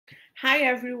Hi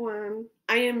everyone,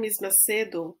 I am Ms.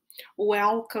 Macedo.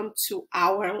 Welcome to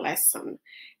our lesson.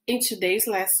 In today's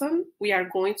lesson, we are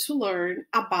going to learn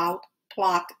about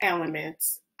plot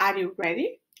elements. Are you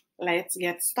ready? Let's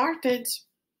get started.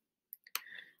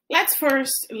 Let's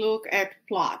first look at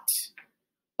plot.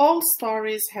 All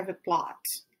stories have a plot.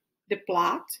 The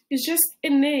plot is just a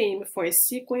name for a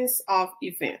sequence of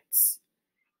events.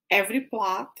 Every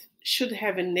plot should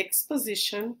have an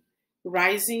exposition,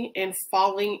 rising and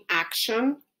falling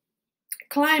action,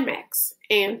 climax,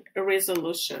 and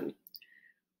resolution.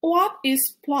 What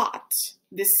is plot?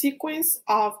 The sequence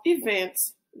of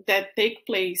events that take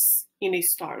place in a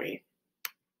story.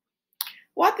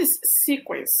 What is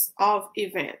sequence of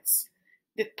events?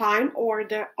 The time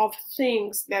order of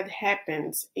things that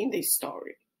happens in the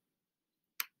story.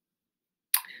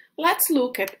 Let's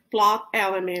look at plot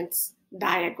elements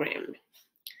diagram.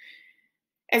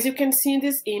 As you can see in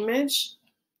this image,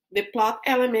 the plot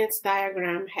elements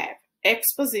diagram have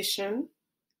exposition,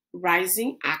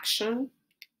 rising action,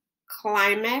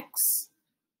 climax,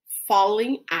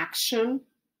 falling action,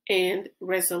 and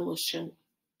resolution.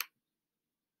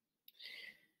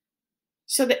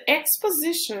 So the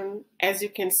exposition, as you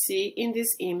can see in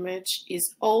this image,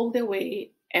 is all the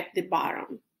way at the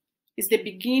bottom. It's the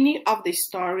beginning of the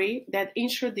story that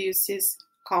introduces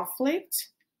conflict,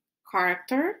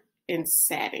 character, and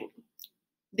setting.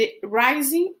 The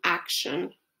rising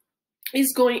action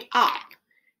is going up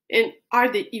and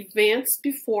are the events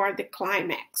before the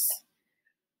climax.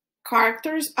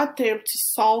 Characters attempt to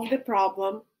solve the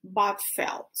problem but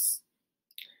fails.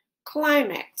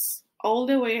 Climax, all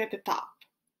the way at the top.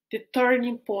 The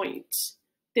turning point,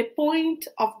 the point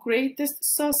of greatest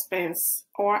suspense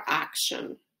or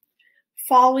action.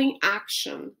 Falling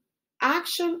action,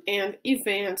 action and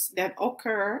events that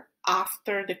occur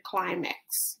after the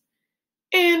climax.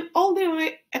 And all the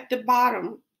way at the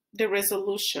bottom, the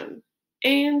resolution,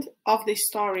 end of the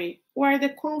story, where the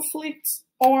conflicts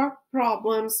or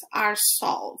problems are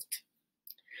solved.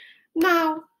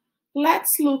 Now, let's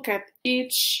look at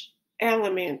each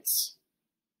element.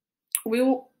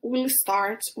 We'll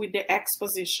start with the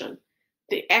exposition.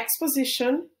 The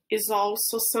exposition is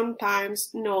also sometimes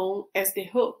known as the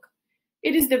hook.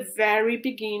 It is the very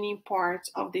beginning part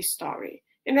of the story.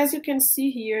 And as you can see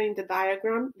here in the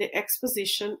diagram, the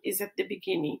exposition is at the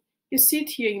beginning. You see it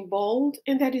here in bold,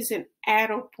 and that is an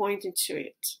arrow pointing to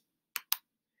it.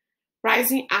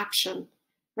 Rising action.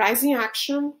 Rising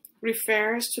action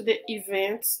refers to the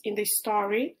events in the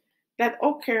story that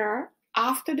occur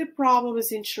after the problem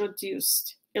is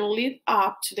introduced and lead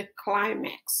up to the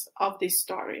climax of the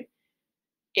story.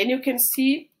 And you can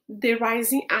see the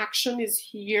rising action is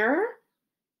here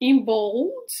in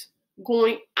bold,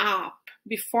 going up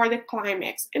before the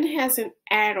climax, and has an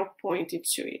arrow pointed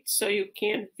to it so you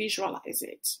can visualize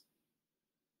it.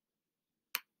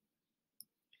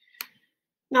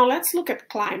 Now let's look at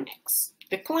climax.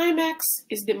 The climax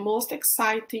is the most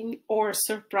exciting or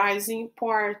surprising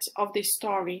part of the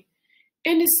story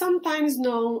and is sometimes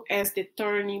known as the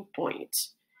turning point.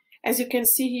 As you can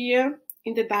see here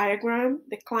in the diagram,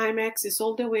 the climax is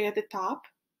all the way at the top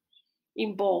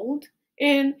in bold,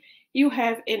 and you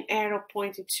have an arrow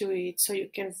pointing to it so you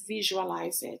can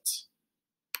visualize it.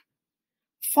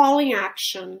 Falling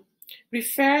action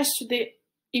refers to the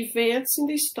events in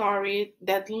the story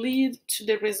that lead to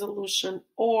the resolution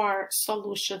or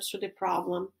solution to the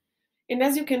problem. And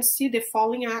as you can see, the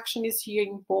falling action is here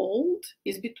in bold,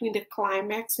 is between the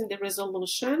climax and the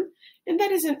resolution, and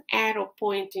that is an arrow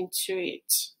pointing to it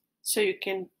so you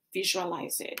can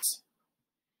visualize it.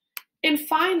 And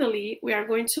finally, we are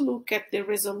going to look at the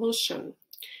resolution.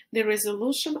 The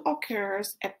resolution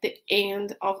occurs at the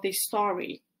end of the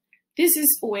story. This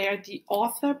is where the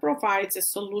author provides a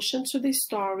solution to the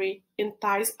story and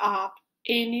ties up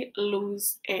any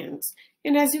loose ends.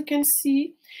 And as you can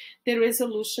see, the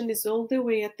resolution is all the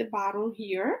way at the bottom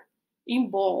here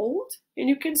in bold, and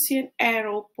you can see an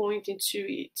arrow pointing to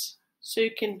it so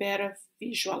you can better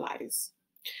visualize.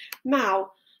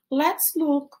 Now, let's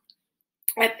look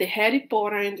at the Harry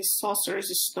Potter and the Sorcerer's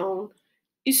Stone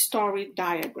story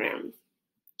diagram.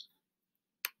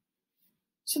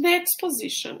 So the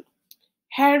exposition.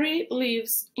 Harry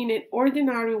lives in an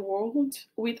ordinary world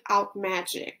without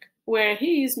magic, where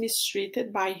he is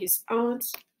mistreated by his aunt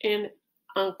and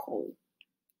uncle.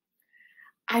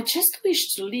 I just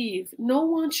wish to leave. No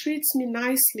one treats me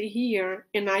nicely here,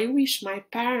 and I wish my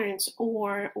parents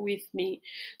were with me.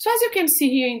 So as you can see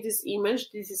here in this image,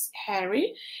 this is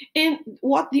Harry, and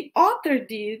what the author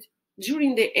did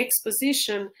during the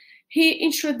exposition, he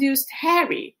introduced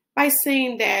Harry by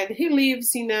saying that he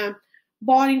lives in a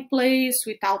boarding place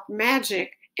without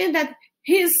magic, and that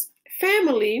his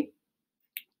family,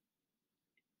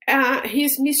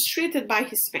 he's mistreated by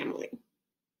his family.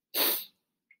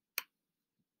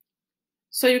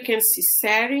 So you can see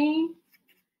setting,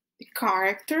 the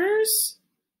characters,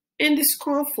 and this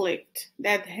conflict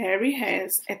that Harry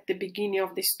has at the beginning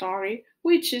of the story,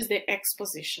 which is the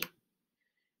exposition.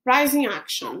 Rising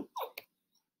action.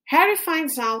 Harry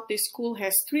finds out the school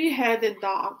has a three-headed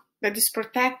dog that is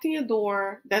protecting a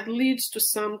door that leads to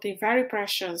something very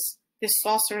precious, the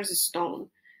Sorcerer's Stone.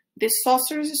 The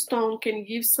Sorcerer's Stone can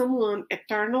give someone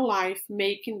eternal life,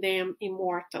 making them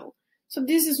immortal. So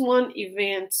this is one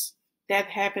event that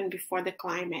happened before the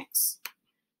climax.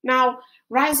 Now,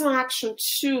 rising action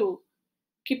 2.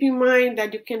 Keep in mind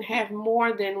that you can have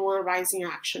more than one rising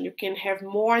action. You can have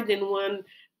more than one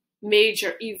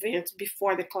major event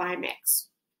before the climax.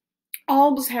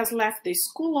 Albus has left the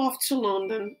school off to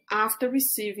London after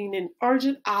receiving an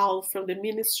urgent owl from the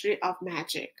Ministry of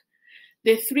Magic.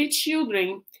 The three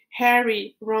children,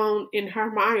 Harry, Ron, and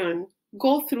Hermione,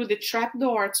 go through the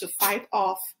trapdoor to fight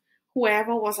off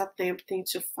whoever was attempting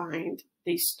to find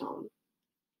the stone.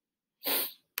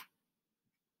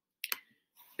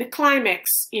 The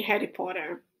climax in Harry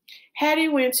Potter. Harry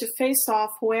went to face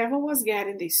off whoever was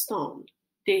getting the stone.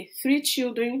 The three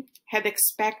children had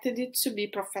expected it to be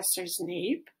Professor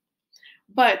Snape,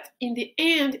 but in the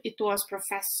end it was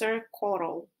Professor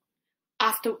Quirrell.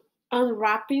 After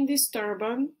unwrapping this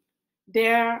turban,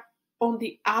 there on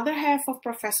the other half of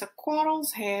Professor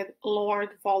Quirrell's head, Lord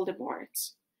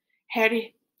Voldemort.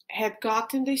 Harry had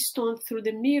gotten the stone through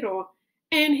the mirror,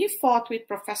 and he fought with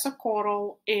Professor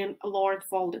Quirrell and Lord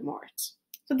Voldemort.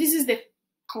 So this is the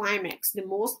climax, the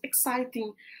most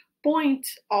exciting point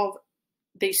of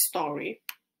the story.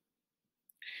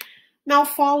 Now,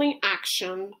 following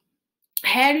action,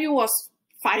 Harry was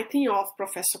fighting off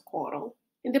Professor Quirrell,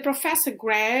 and the professor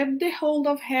grabbed the hold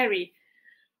of Harry,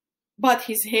 but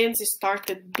his hands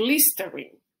started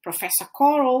blistering. Professor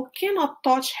Quirrell cannot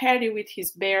touch Harry with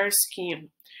his bare skin.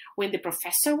 When the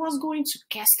professor was going to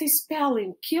cast a spell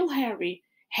and kill Harry,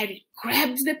 Harry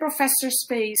grabbed the professor's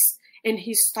face and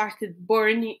he started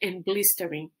burning and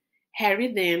blistering.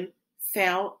 Harry then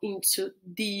fell into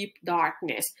deep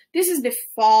darkness. This is the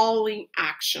falling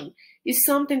action. It's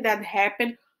something that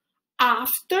happened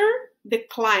after the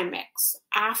climax,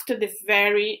 after the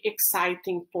very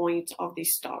exciting point of the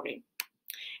story.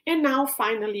 And now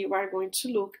finally we are going to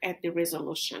look at the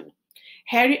resolution.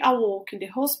 Harry awoke in the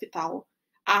hospital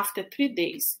after 3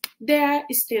 days. There,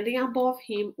 standing above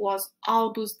him, was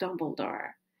Albus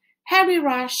Dumbledore. Harry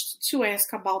rushed to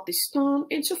ask about the stone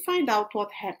and to find out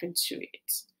what happened to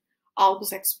it.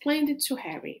 Albus explained it to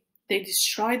Harry. They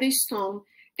destroyed the stone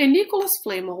and Nicholas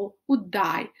Flamel would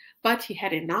die, but he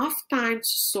had enough time to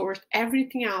sort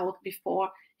everything out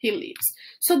before he leaves.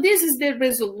 So this is the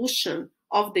resolution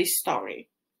of the story.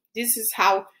 This is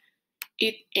how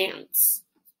it ends.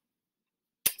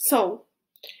 So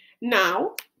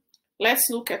now let's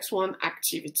look at one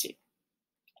activity.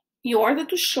 In order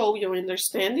to show your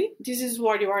understanding, this is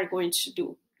what you are going to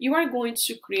do. You are going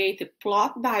to create a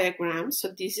plot diagram. So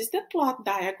this is the plot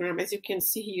diagram, as you can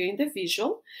see here in the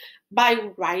visual, by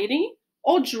writing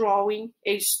or drawing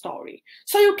a story.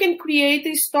 So you can create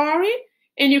a story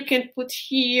and you can put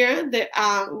here the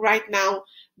right now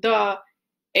the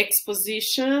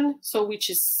exposition, so which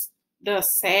is the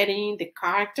setting, the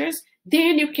characters.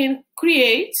 Then you can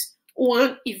create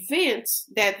one event,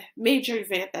 that major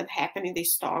event that happened in the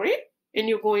story, and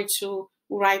you're going to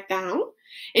write down.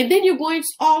 And then you're going to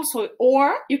also,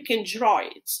 or you can draw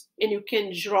it, and you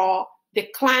can draw the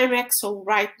climax, so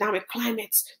write down a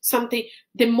climax, something,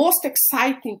 the most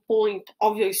exciting point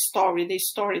of your story, the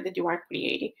story that you are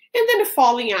creating. And then the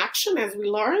following action, as we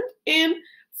learned, and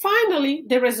finally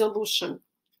the resolution,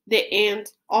 the end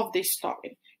of the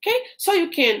story. Okay, so you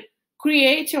can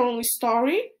create your own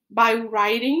story by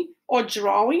writing or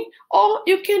drawing, or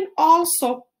you can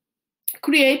also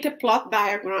create a plot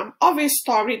diagram of a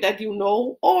story that you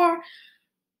know or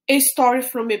a story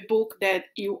from a book that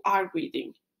you are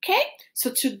reading. Okay,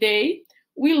 so today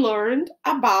we learned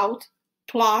about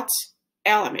plot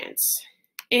elements.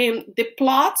 And the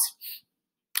plot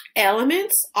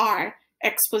elements are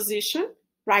exposition,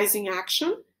 rising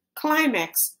action,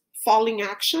 climax, falling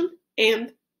action,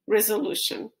 and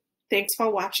resolution. Thanks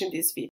for watching this video.